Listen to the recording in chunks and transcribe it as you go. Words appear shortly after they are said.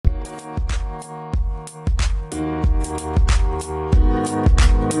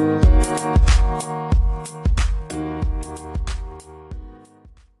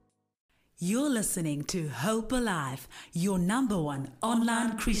listening to Hope Alive, your #1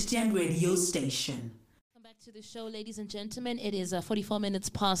 online Christian radio station. Welcome back to the show, ladies and gentlemen. It is 44 minutes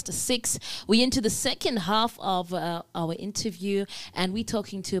past 6. We're into the second half of our interview, and we're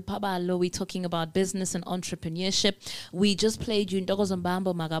talking to Paballo. We're talking about business and entrepreneurship. We just played you Ndogo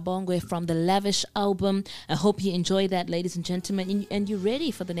Zombambo Magabongwe from the Lavish album. I hope you enjoy that, ladies and gentlemen, and you're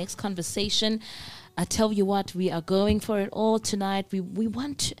ready for the next conversation. I tell you what, we are going for it all tonight. We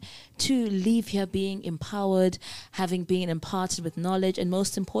want to leave here being empowered, having been imparted with knowledge, and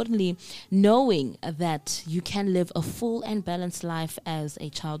most importantly, knowing that you can live a full and balanced life as a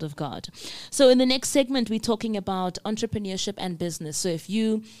child of God. So in the next segment, we're talking about entrepreneurship and business. So if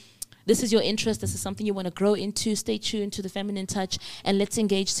this is your interest, this is something you want to grow into, stay tuned to the Feminine Touch, and let's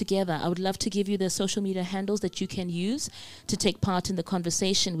engage together. I would love to give you the social media handles that you can use to take part in the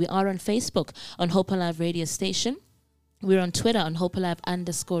conversation. We are on Facebook on Hope Alive Radio Station. We're on Twitter on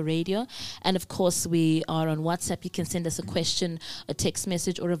HopeAlive_radio. And of course, we are on WhatsApp. You can send us a question, a text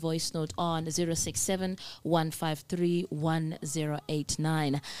message, or a voice note on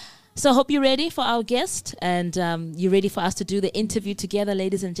 067-153-1089. So I hope you're ready for our guest, and you're ready for us to do the interview together,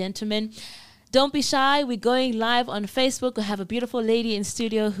 ladies and gentlemen. Don't be shy. We're going live on Facebook. We have a beautiful lady in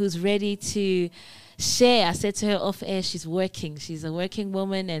studio who's ready to share. I said to her off air, she's working. She's a working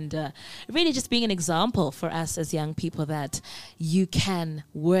woman, and really just being an example for us as young people that you can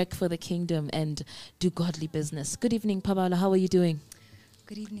work for the kingdom and do godly business. Good evening, Paballo. How are you doing?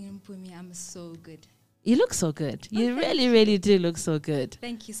 Good evening, Mpumi. I'm so good. You look so good. You really, really do look so good.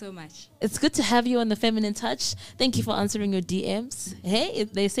 Thank you so much. It's good to have you on the Feminine Touch. Thank you for answering your DMs. Hey,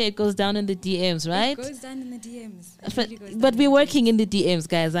 they say it goes down in the DMs, right? It goes down in the DMs. But we're working in the DMs,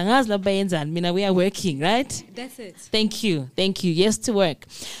 guys. We are working, right? That's it. Thank you. Thank you. Yes, to work.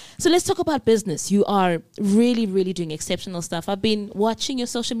 So let's talk about business. You are really, really doing exceptional stuff. I've been watching your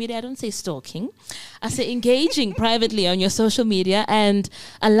social media. I don't say stalking. I say engaging privately on your social media. And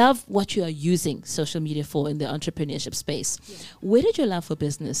I love what you are using social media for in the entrepreneurship space. Yeah. Where did your love for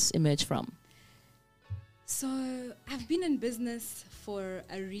business emerge from? So I've been in business for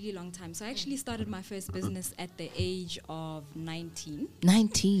a really long time. So I actually started my first business at the age of 19.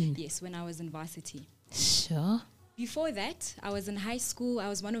 19? Yes, when I was in varsity. Sure. Before that, I was in high school. I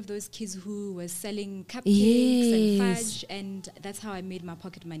was one of those kids who was selling cupcakes and fudge, and that's how I made my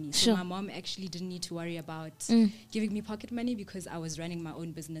pocket money. So my mom actually didn't need to worry about giving me pocket money because I was running my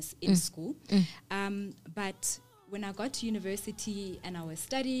own business in school. But when I got to university and I was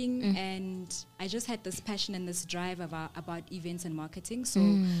studying, and I just had this passion and this drive about events and marketing. So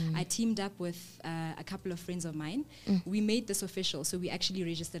I teamed up with a couple of friends of mine. We made this official. So we actually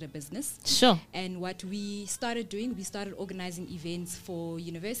registered a business. Sure. And what we started doing, we started organizing events for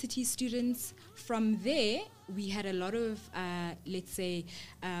university students. From there, we had a lot of,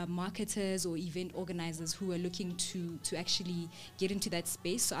 marketers or event organizers who were looking to actually get into that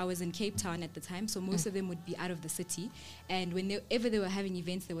space. So I was in Cape Town at the time, so most of them would be out of the city. And whenever they were having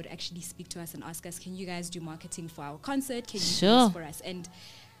events, they would actually speak to us and ask us, can you guys do marketing for our concert? Can you do this for us? And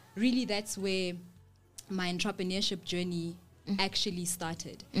really, that's where my entrepreneurship journey actually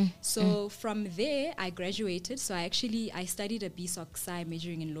started. So from there, I graduated. So I studied a BSOC Sci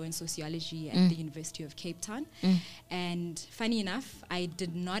majoring in law and sociology at the University of Cape Town. And funny enough, I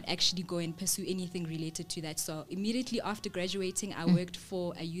did not actually go and pursue anything related to that. So immediately after graduating, I worked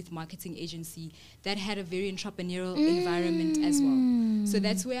for a youth marketing agency that had a very entrepreneurial environment as well. So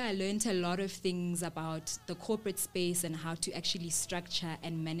that's where I learned a lot of things about the corporate space and how to actually structure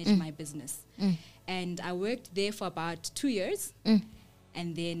and manage my business. And I worked there for about 2 years.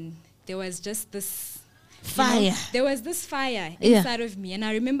 And then there was just this fire. There was this fire inside of me. And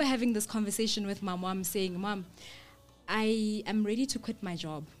I remember having this conversation with my mom saying, Mom, I am ready to quit my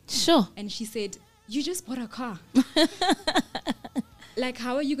job. Sure. And she said, you just bought a car. Like,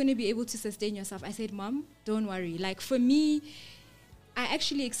 how are you going to be able to sustain yourself? I said, Mom, don't worry. Like, for me, I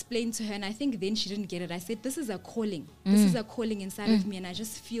actually explained to her, and I think then she didn't get it. I said, this is a calling. This is a calling inside of me, and I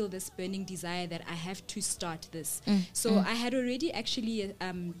just feel this burning desire that I have to start this. So I had already actually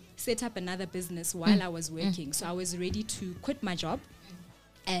set up another business while I was working. So I was ready to quit my job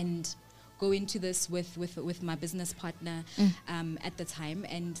and go into this with my business partner at the time.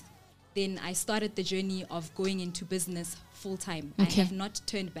 And then I started the journey of going into business full time. I have not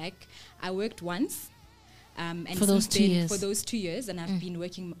turned back. I worked once. And for those 2 years. For those 2 years, and I've been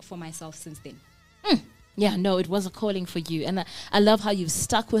working for myself since then. Yeah, no, it was a calling for you. And I love how you've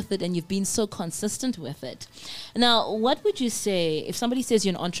stuck with it and you've been so consistent with it. Now, what would you say, if somebody says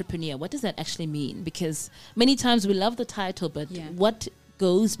you're an entrepreneur, what does that actually mean? Because many times we love the title, but what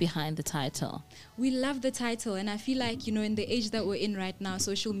goes behind the title? We love the title, and I feel like, in the age that we're in right now,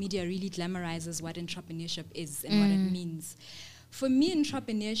 social media really glamorizes what entrepreneurship is and what it means. For me,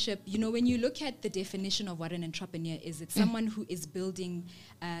 entrepreneurship, when you look at the definition of what an entrepreneur is, it's someone who is building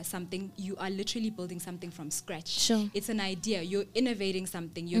something. You are literally building something from scratch. Sure. It's an idea. You're innovating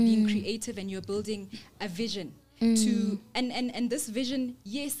something. You're being creative, and you're building a vision. And this vision,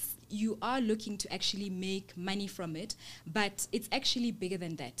 yes, you are looking to actually make money from it, but it's actually bigger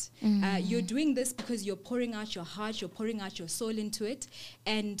than that. You're doing this because you're pouring out your heart, you're pouring out your soul into it,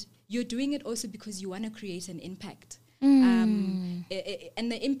 and you're doing it also because you want to create an impact.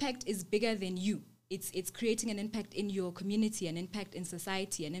 And the impact is bigger than you. It's creating an impact in your community, an impact in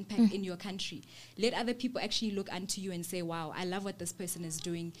society, an impact in your country. Let other people actually look unto you and say, wow, I love what this person is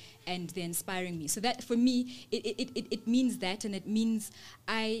doing, and they're inspiring me. So that, for me, it means that, and it means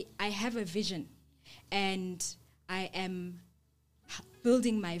I have a vision, and I am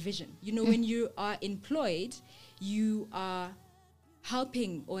building my vision. When you are employed, you are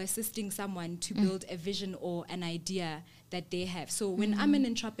helping or assisting someone to build a vision or an idea that they have. So when I'm an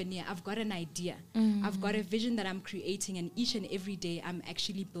entrepreneur, I've got an idea. I've got a vision that I'm creating, and each and every day I'm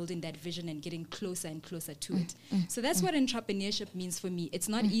actually building that vision and getting closer and closer to it. So that's what entrepreneurship means for me. It's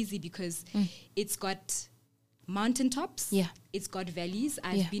not easy because it's got mountaintops, it's got valleys.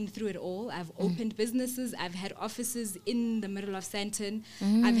 I've been through it all. I've opened businesses. I've had offices in the middle of Sandton.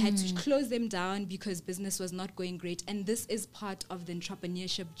 I've had to close them down because business was not going great. And this is part of the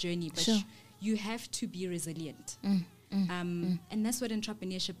entrepreneurship journey. But you have to be resilient. And that's what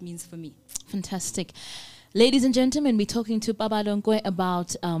entrepreneurship means for me. Fantastic. Ladies and gentlemen, we're talking to Paballo Nkwe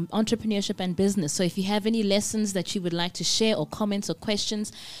about entrepreneurship and business. So if you have any lessons that you would like to share, or comments or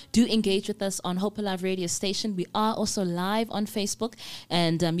questions, do engage with us on Hope Alive radio station. We are also live on Facebook,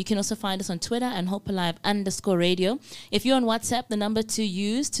 and you can also find us on Twitter and HopeAlive_radio. If you're on WhatsApp, the number to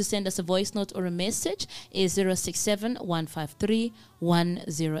use to send us a voice note or a message is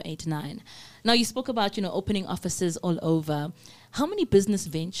 067-153-1089. Now, you spoke about, opening offices all over. How many business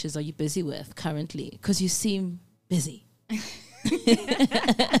ventures are you busy with currently? Because you seem busy.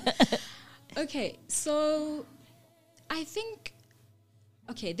 Okay, so I think,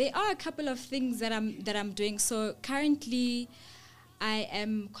 there are a couple of things that I'm doing. So currently, I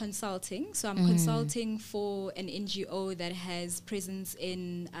am consulting. So I'm consulting for an NGO that has presence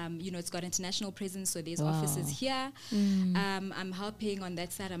in, it's got international presence. So there's offices here. I'm helping on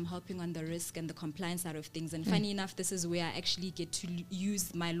that side. I'm helping on the risk and the compliance side of things. And funny enough, this is where I actually get to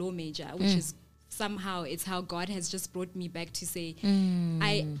use my law major, which is somehow it's how God has just brought me back to say,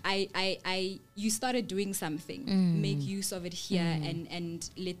 you started doing something, make use of it here and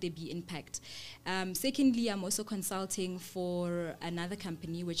let there be impact. Secondly, I'm also consulting for another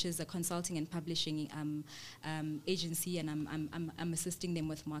company, which is a consulting and publishing agency, and I'm assisting them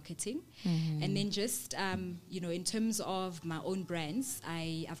with marketing. And then just, in terms of my own brands,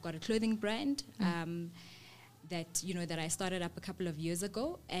 I've got a clothing brand, that I started up a couple of years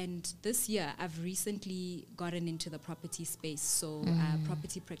ago, and this year I've recently gotten into the property space. So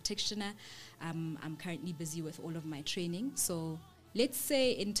property practitioner, I'm currently busy with all of my training. So let's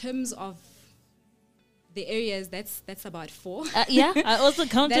say in terms of the areas, that's about 4. I also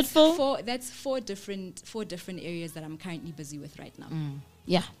counted 4. That's four different areas that I'm currently busy with right now.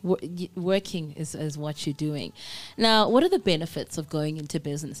 Yeah, working is what you're doing. Now, what are the benefits of going into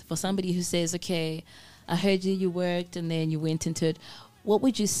business? For somebody who says, okay, I heard you worked and then you went into it, what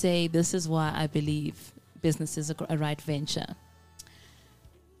would you say, this is why I believe business is a right venture?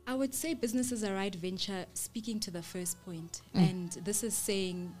 I would say business is a right venture, speaking to the first point. And this is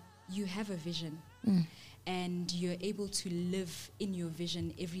saying you have a vision and you're able to live in your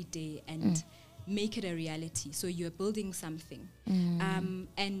vision every day and make it a reality. So you're building something.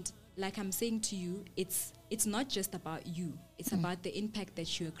 And like I'm saying to you, it's not just about you. It's about the impact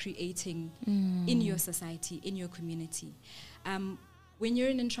that you're creating in your society, in your community. When you're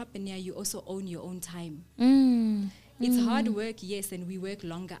an entrepreneur, you also own your own time. It's hard work, yes, and we work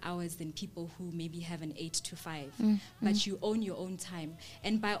longer hours than people who maybe have an 8 to 5. But you own your own time.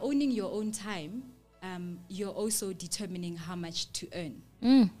 And by owning your own time, you're also determining how much to earn.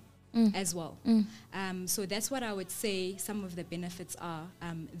 As well. So that's what I would say some of the benefits are,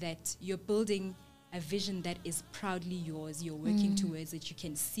 that you're building a vision that is proudly yours. You're working towards it. You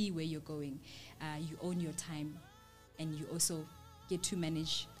can see where you're going. You own your time, and you also get to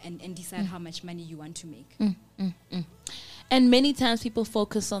manage and decide how much money you want to make. And many times people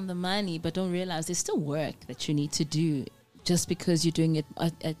focus on the money but don't realize there's still work that you need to do. Just because you're doing it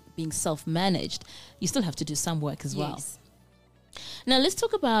at being self-managed, you still have to do some work as well. Now let's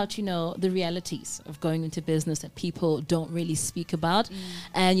talk about, the realities of going into business that people don't really speak about.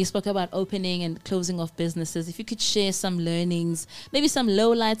 And you spoke about opening and closing off businesses. If you could share some learnings, maybe some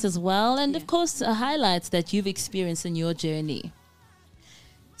lowlights as well, and of course highlights that you've experienced in your journey.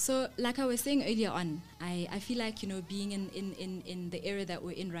 So, like I was saying earlier on, I feel like, being in the era that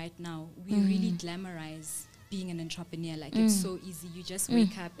we're in right now, we really glamorize being an entrepreneur. Like, it's so easy. You just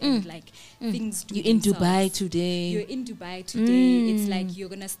wake up and, things do You're in themselves. Dubai today. You're in Dubai today. It's like you're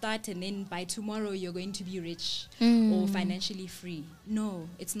going to start and then by tomorrow you're going to be rich or financially free. No,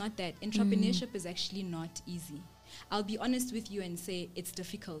 it's not that. Entrepreneurship is actually not easy. I'll be honest with you and say it's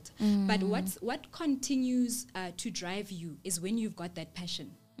difficult. But what continues to drive you is when you've got that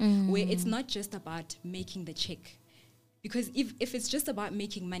passion, where it's not just about making the check. Because if it's just about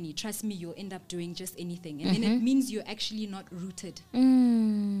making money, trust me, you'll end up doing just anything. And then it means you're actually not rooted.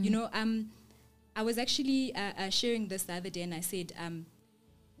 I was actually sharing this the other day, and I said,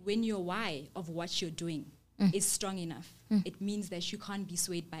 when your why of what you're doing is strong enough, it means that you can't be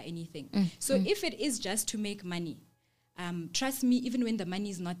swayed by anything. So if it is just to make money, trust me, even when the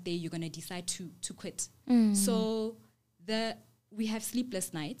money is not there, you're going to decide to quit. So we have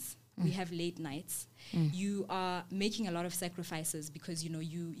sleepless nights. We have late nights. You are making a lot of sacrifices because,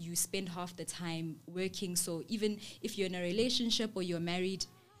 you spend half the time working. So even if you're in a relationship or you're married,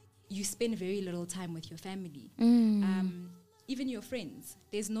 you spend very little time with your family. Even your friends,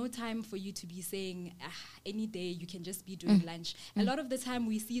 there's no time for you to be saying, any day you can just be doing lunch. A lot of the time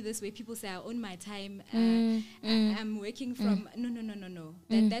we see this where people say, I own my time, I'm working from, no.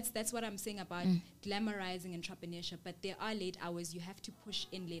 That's what I'm saying about glamorizing entrepreneurship. But there are late hours. You have to push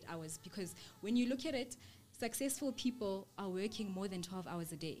in late hours because when you look at it, successful people are working more than 12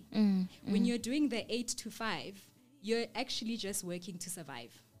 hours a day. When you're doing the 8 to 5, you're actually just working to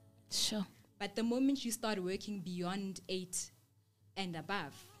survive. Sure. But the moment you start working beyond 8 and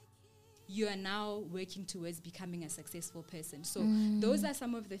above, you are now working towards becoming a successful person. So those are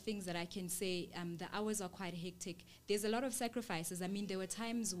some of the things that I can say. The hours are quite hectic. There's a lot of sacrifices. I mean, there were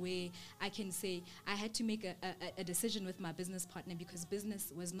times where I can say I had to make a decision with my business partner because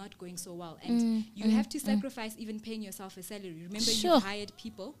business was not going so well. And you have to sacrifice even paying yourself a salary. Remember, you hired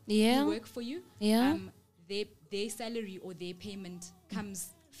people who work for you. Their salary or their payment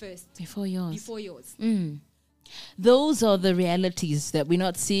comes first. Before yours. Those are the realities that we're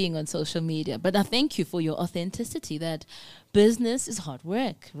not seeing on social media. But I thank you for your authenticity that business is hard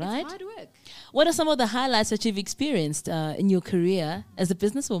work, right? It's hard work. What are some of the highlights that you've experienced in your career as a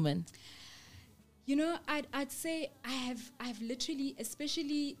businesswoman? I'd say I've literally,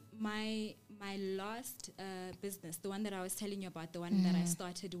 especially my last business, the one that I was telling you about, the one that I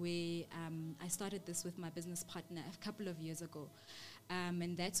started where I started this with my business partner a couple of years ago.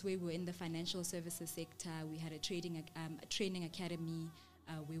 And that's where we were in the financial services sector. We had a training academy.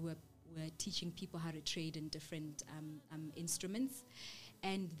 We were teaching people how to trade in different instruments.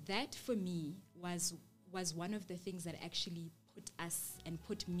 And that for me was one of the things that actually put us and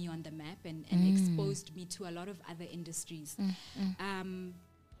put me on the map and exposed me to a lot of other industries.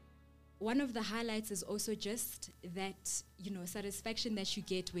 One of the highlights is also just that, satisfaction that you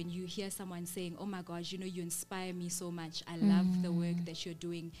get when you hear someone saying, oh my gosh, you inspire me so much. I love the work that you're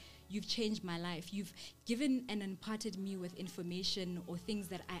doing. You've changed my life. You've given and imparted me with information or things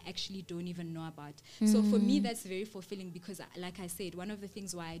that I actually don't even know about. So for me, that's very fulfilling because, like I said, one of the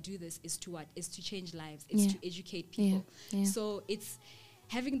things why I do this is to change lives. It's to educate people. So it's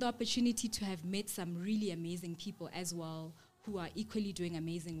having the opportunity to have met some really amazing people as well who are equally doing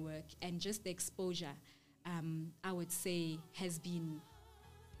amazing work, and just the exposure, I would say, has been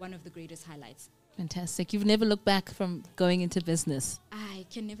one of the greatest highlights. Fantastic. You've never looked back from going into business? I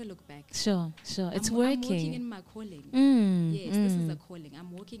can never look back. Sure. It's working. I'm working in my calling. Yes, this is a calling.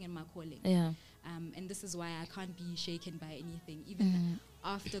 I'm working in my calling. Yeah. And this is why I can't be shaken by anything. Even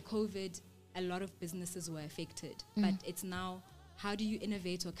after COVID, a lot of businesses were affected. But it's now, how do you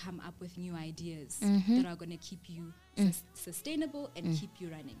innovate or come up with new ideas that are going to keep you sustainable and keep you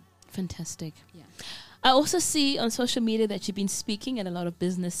running? Fantastic. Yeah. I also see on social media that you've been speaking at a lot of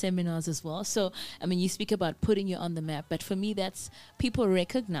business seminars as well. So, you speak about putting you on the map. But for me, that's people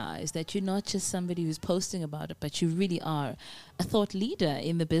recognize that you're not just somebody who's posting about it, but you really are a thought leader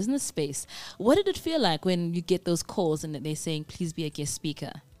in the business space. What did it feel like when you get those calls and they're saying, please be a guest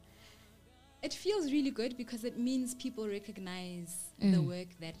speaker? It feels really good because it means people recognize the work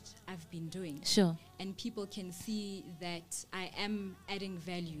that I've been doing. Sure. And people can see that I am adding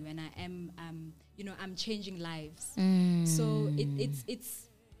value and I am, I'm changing lives. So it's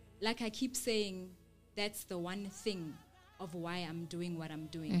like I keep saying, that's the one thing why I'm doing what I'm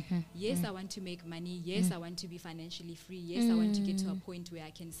doing. Yes, I want to make money. Yes, I want to be financially free. Yes, I want to get to a point where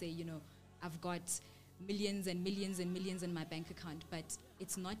I can say, you know, I've got millions and millions and millions in my bank account. But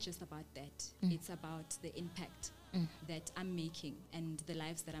it's not just about that. It's about the impact that I'm making and the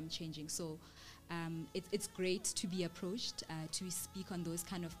lives that I'm changing. So it's great to be approached to speak on those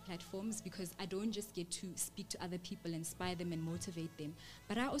kind of platforms, because I don't just get to speak to other people, inspire them and motivate them,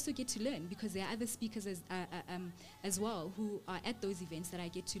 but I also get to learn, because there are other speakers as well who are at those events that I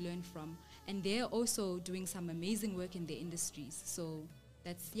get to learn from, and they're also doing some amazing work in their industries. So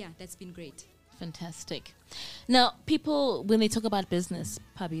that's been great. Fantastic. Now, people, when they talk about business,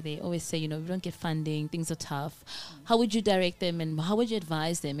 Pabi, they always say, you know, we don't get funding, things are tough. How would you direct them, and how would you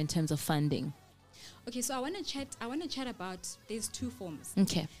advise them in terms of funding? Okay, so I want to chat about, there's two forms.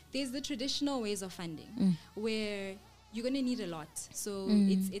 Okay. There's the traditional ways of funding, where you're going to need a lot. So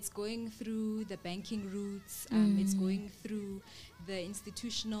it's going through the banking routes, it's going through the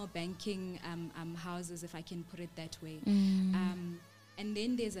institutional banking houses, if I can put it that way. And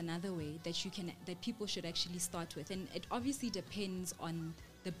then there's another way that people should actually start with. And it obviously depends on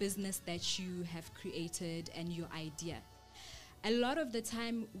the business that you have created and your idea. A lot of the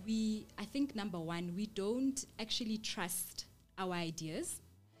time, I think number one, we don't actually trust our ideas.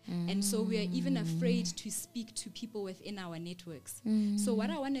 And so we are even afraid to speak to people within our networks. So what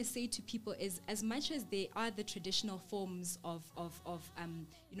I want to say to people is, as much as they are the traditional forms of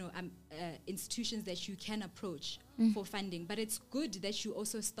institutions that you can approach for funding, but it's good that you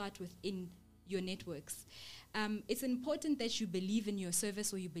also start within your networks. It's important that you believe in your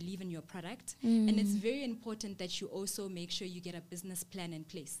service or you believe in your product. And it's very important that you also make sure you get a business plan in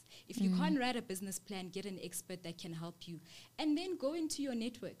place. If you can't write a business plan, get an expert that can help you. And then go into your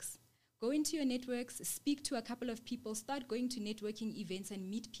networks. Go into your networks, speak to a couple of people, start going to networking events and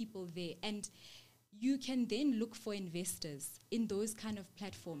meet people there. And you can then look for investors in those kind of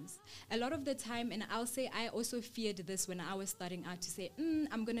platforms. A lot of the time, and I'll say I also feared this when I was starting out, to say,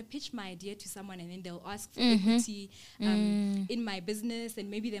 I'm going to pitch my idea to someone and then they'll ask for equity in my business,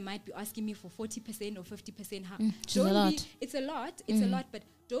 and maybe they might be asking me for 40% or 50%. It's a lot, but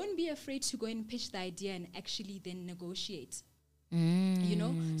don't be afraid to go and pitch the idea and actually then negotiate. You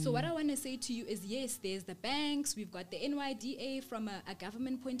know, so what I want to say to you is, yes, there's the banks, we've got the NYDA from a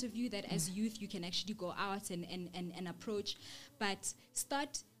government point of view that as youth you can actually go out and approach, but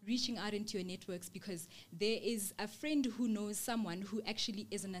start reaching out into your networks, because there is a friend who knows someone who actually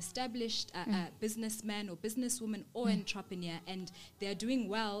is an established businessman or businesswoman or entrepreneur, and they're doing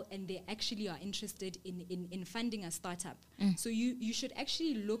well and they actually are interested in funding a startup. So you should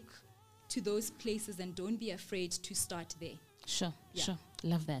actually look to those places and don't be afraid to start there. Sure.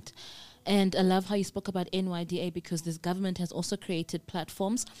 Love that. And I love how you spoke about NYDA, because this government has also created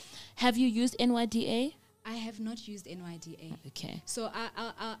platforms. Have you used NYDA? I have not used NYDA. Okay. So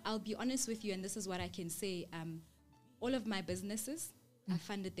I'll be honest with you, and this is what I can say. All of my businesses, I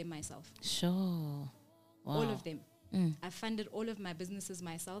funded them myself. Sure. Wow. All of them. I funded all of my businesses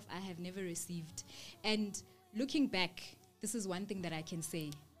myself. I have never received. And looking back, this is one thing that I can say.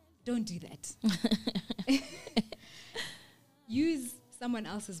 Don't do that. Use someone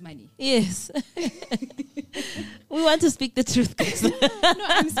else's money. Yes. We want to speak the truth, guys. No,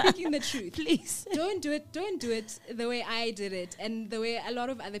 I'm speaking the truth. Please. Don't do it the way I did it and the way a lot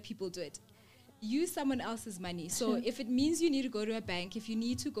of other people do it. Use someone else's money. So if it means you need to go to a bank, if you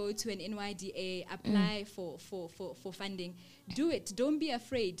need to go to an NYDA, apply for funding, do it. Don't be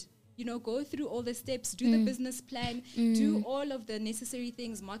afraid. You know, go through all the steps, do the business plan, do all of the necessary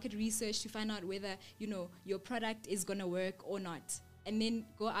things, market research to find out whether, you know, your product is going to work or not. And then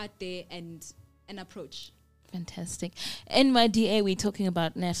go out there and approach. Fantastic. NYDA, we're talking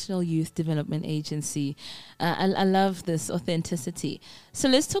about National Youth Development Agency. I love this authenticity. So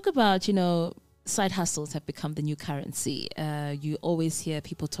let's talk about, you know, side hustles have become the new currency. You always hear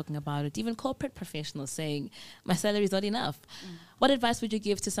people talking about it, even corporate professionals saying, my salary is not enough. What advice would you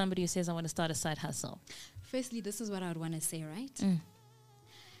give to somebody who says, I want to start a side hustle? Firstly, this is what I would want to say, right?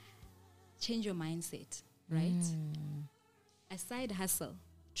 Change your mindset, right? A side hustle,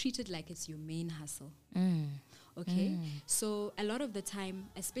 treat it like it's your main hustle. Okay? So a lot of the time,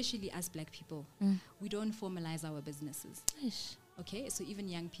 especially as Black people, we don't formalize our businesses. Okay? So even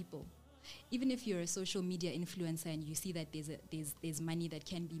young people, even if you're a social media influencer and you see that there's money that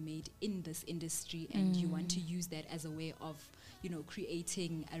can be made in this industry and you want to use that as a way of, you know,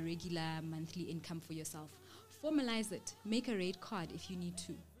 creating a regular monthly income for yourself, formalize it. Make a rate card if you need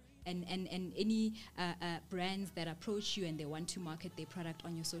to. and any brands that approach you and they want to market their product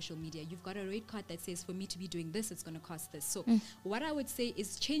on your social media, you've got a rate card that says, for me to be doing this, it's going to cost this. So what I would say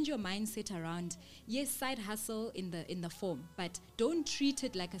is change your mindset around, yes, side hustle in the form, but don't treat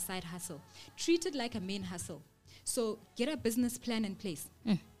it like a side hustle. Treat it like a main hustle. So get a business plan in place.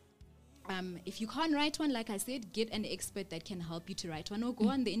 If you can't write one, like I said, get an expert that can help you to write one, or go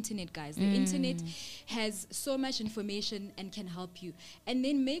on the internet, guys. The internet has so much information and can help you. And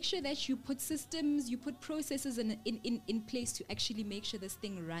then make sure that you put systems, you put processes in place to actually make sure this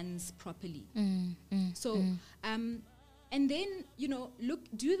thing runs properly. So, and then,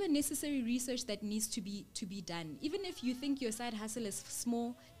 do the necessary research that needs to be done. Even if you think your side hustle is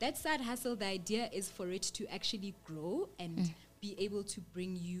small, that side hustle, the idea is for it to actually grow and be able to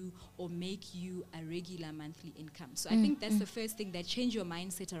bring you or make you a regular monthly income. So I think that's the first thing, that change your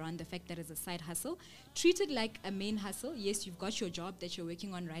mindset around the fact that it's a side hustle. Treat it like a main hustle. Yes, you've got your job that you're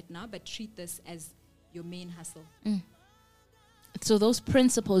working on right now, but treat this as your main hustle. So those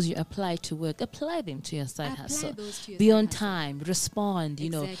principles you apply to work, apply them to your side hustle. Be on time, respond,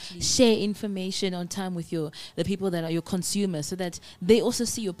 share information on time with the people that are your consumers, so that they also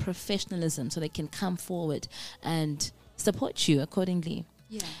see your professionalism, so they can come forward and support you accordingly.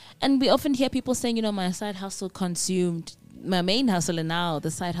 Yeah. And we often hear people saying, my side hustle consumed my main hustle, and now the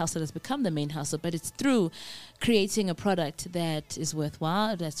side hustle has become the main hustle. But it's through creating a product that is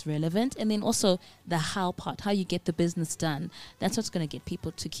worthwhile, that's relevant, and then also the how part, how you get the business done. That's what's going to get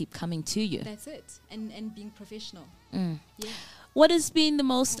people to keep coming to you. That's it. And being professional. Yeah. What has been the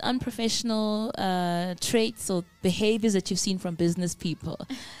most unprofessional traits or behaviors that you've seen from business people?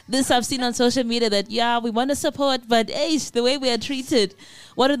 This I've seen on social media that, we want to support, but the way we are treated.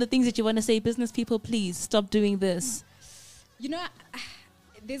 What are the things that you want to say, business people, please stop doing this?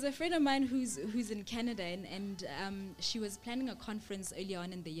 There's a friend of mine who's in Canada, and she was planning a conference earlier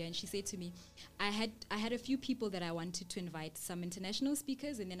on in the year, and she said to me, I had a few people that I wanted to invite, some international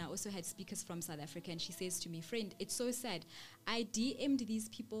speakers, and then I also had speakers from South Africa. And she says to me, friend, it's so sad. I DM'd these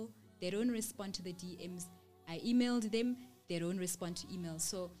people, they don't respond to the DMs. I emailed them, they don't respond to emails.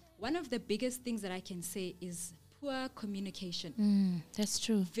 So one of the biggest things that I can say is poor communication. That's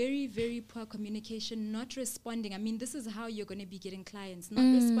true. Very, very poor communication, not responding. I mean, this is how you're going to be getting clients, not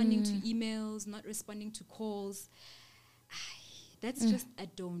responding to emails, not responding to calls. That's just a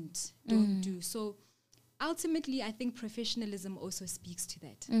don't do. So ultimately, I think professionalism also speaks to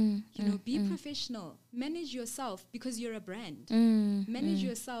that. Be professional, manage yourself, because you're a brand. Manage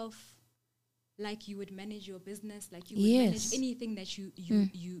yourself like you would manage your business, like you would manage anything that you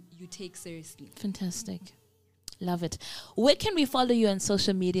take seriously. Fantastic. Love it. Where can we follow you on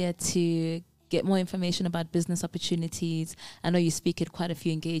social media to get more information about business opportunities? I know you speak at quite a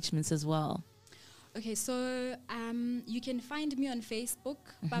few engagements as well. Okay, so you can find me on Facebook,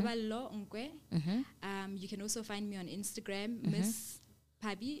 Paballo Nkwe. You can also find me on Instagram, Miss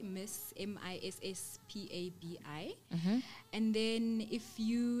Pabi, Miss MISSPABI. And then if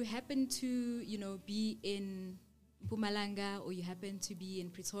you happen to, be in Mpumalanga, or you happen to be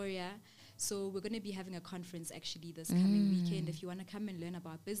in Pretoria, so we're going to be having a conference actually this coming weekend. If you want to come and learn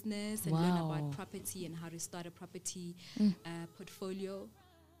about business and learn about property and how to start a property portfolio,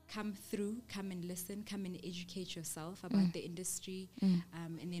 come and listen, come and educate yourself about the industry.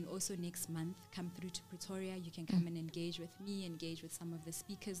 And then also next month, come through to Pretoria. You can come and engage with me, engage with some of the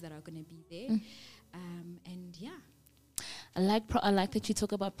speakers that are going to be there. And yeah. I like that you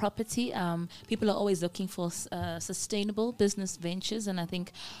talk about property. People are always looking for sustainable business ventures, and I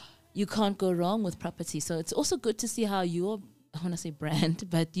think you can't go wrong with property. So it's also good to see how your, I want to say brand,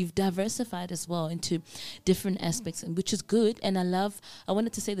 but you've diversified as well into different aspects, and which is good. And I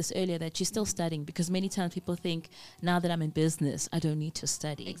wanted to say this earlier, that you're still studying, because many times people think, now that I'm in business, I don't need to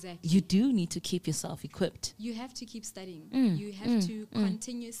study. Exactly. You do need to keep yourself equipped. You have to keep studying. You have to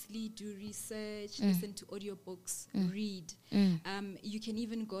continuously do research, listen to audiobooks, read. You can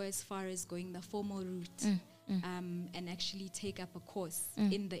even go as far as going the formal route. And actually take up a course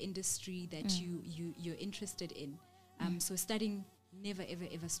in the industry that you're interested in. So studying never, ever,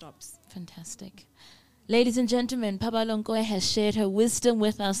 ever stops. Fantastic. Ladies and gentlemen, Paballo Nkwe has shared her wisdom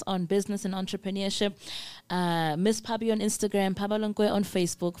with us on business and entrepreneurship. Miss Pabi on Instagram, Paballo Nkwe on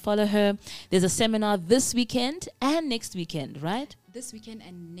Facebook. Follow her. There's a seminar this weekend and next weekend, right? This weekend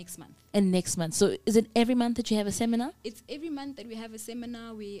and next month. So is it every month that you have a seminar? It's every month that we have a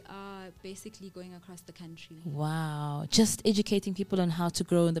seminar. We are basically going across the country. Wow. Just educating people on how to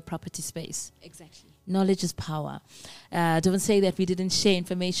grow in the property space. Exactly. Knowledge is power. Don't say that we didn't share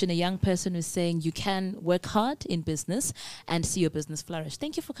information. A young person who's saying you can work hard in business and see your business flourish.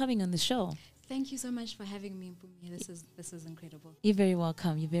 Thank you for coming on the show. Thank you so much for having me, Mpumi. This is incredible. You're very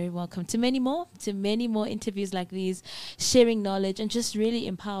welcome. You're very welcome. To many more interviews like these, sharing knowledge and just really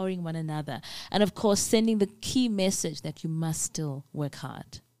empowering one another. And of course, sending the key message that you must still work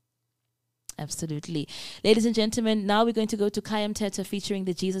hard. Absolutely. Ladies and gentlemen, now we're going to go to Kayam Teta featuring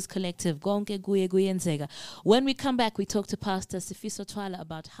the Jesus Collective. Gonke Guye Guye Nzega. When we come back, we talk to Pastor Sifiso Twala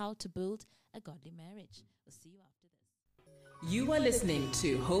about how to build a godly marriage. We'll see you after this. You are listening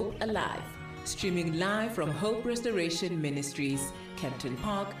to Hope Alive, streaming live from Hope Restoration Ministries, Kempton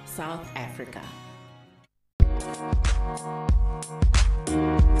Park, South Africa.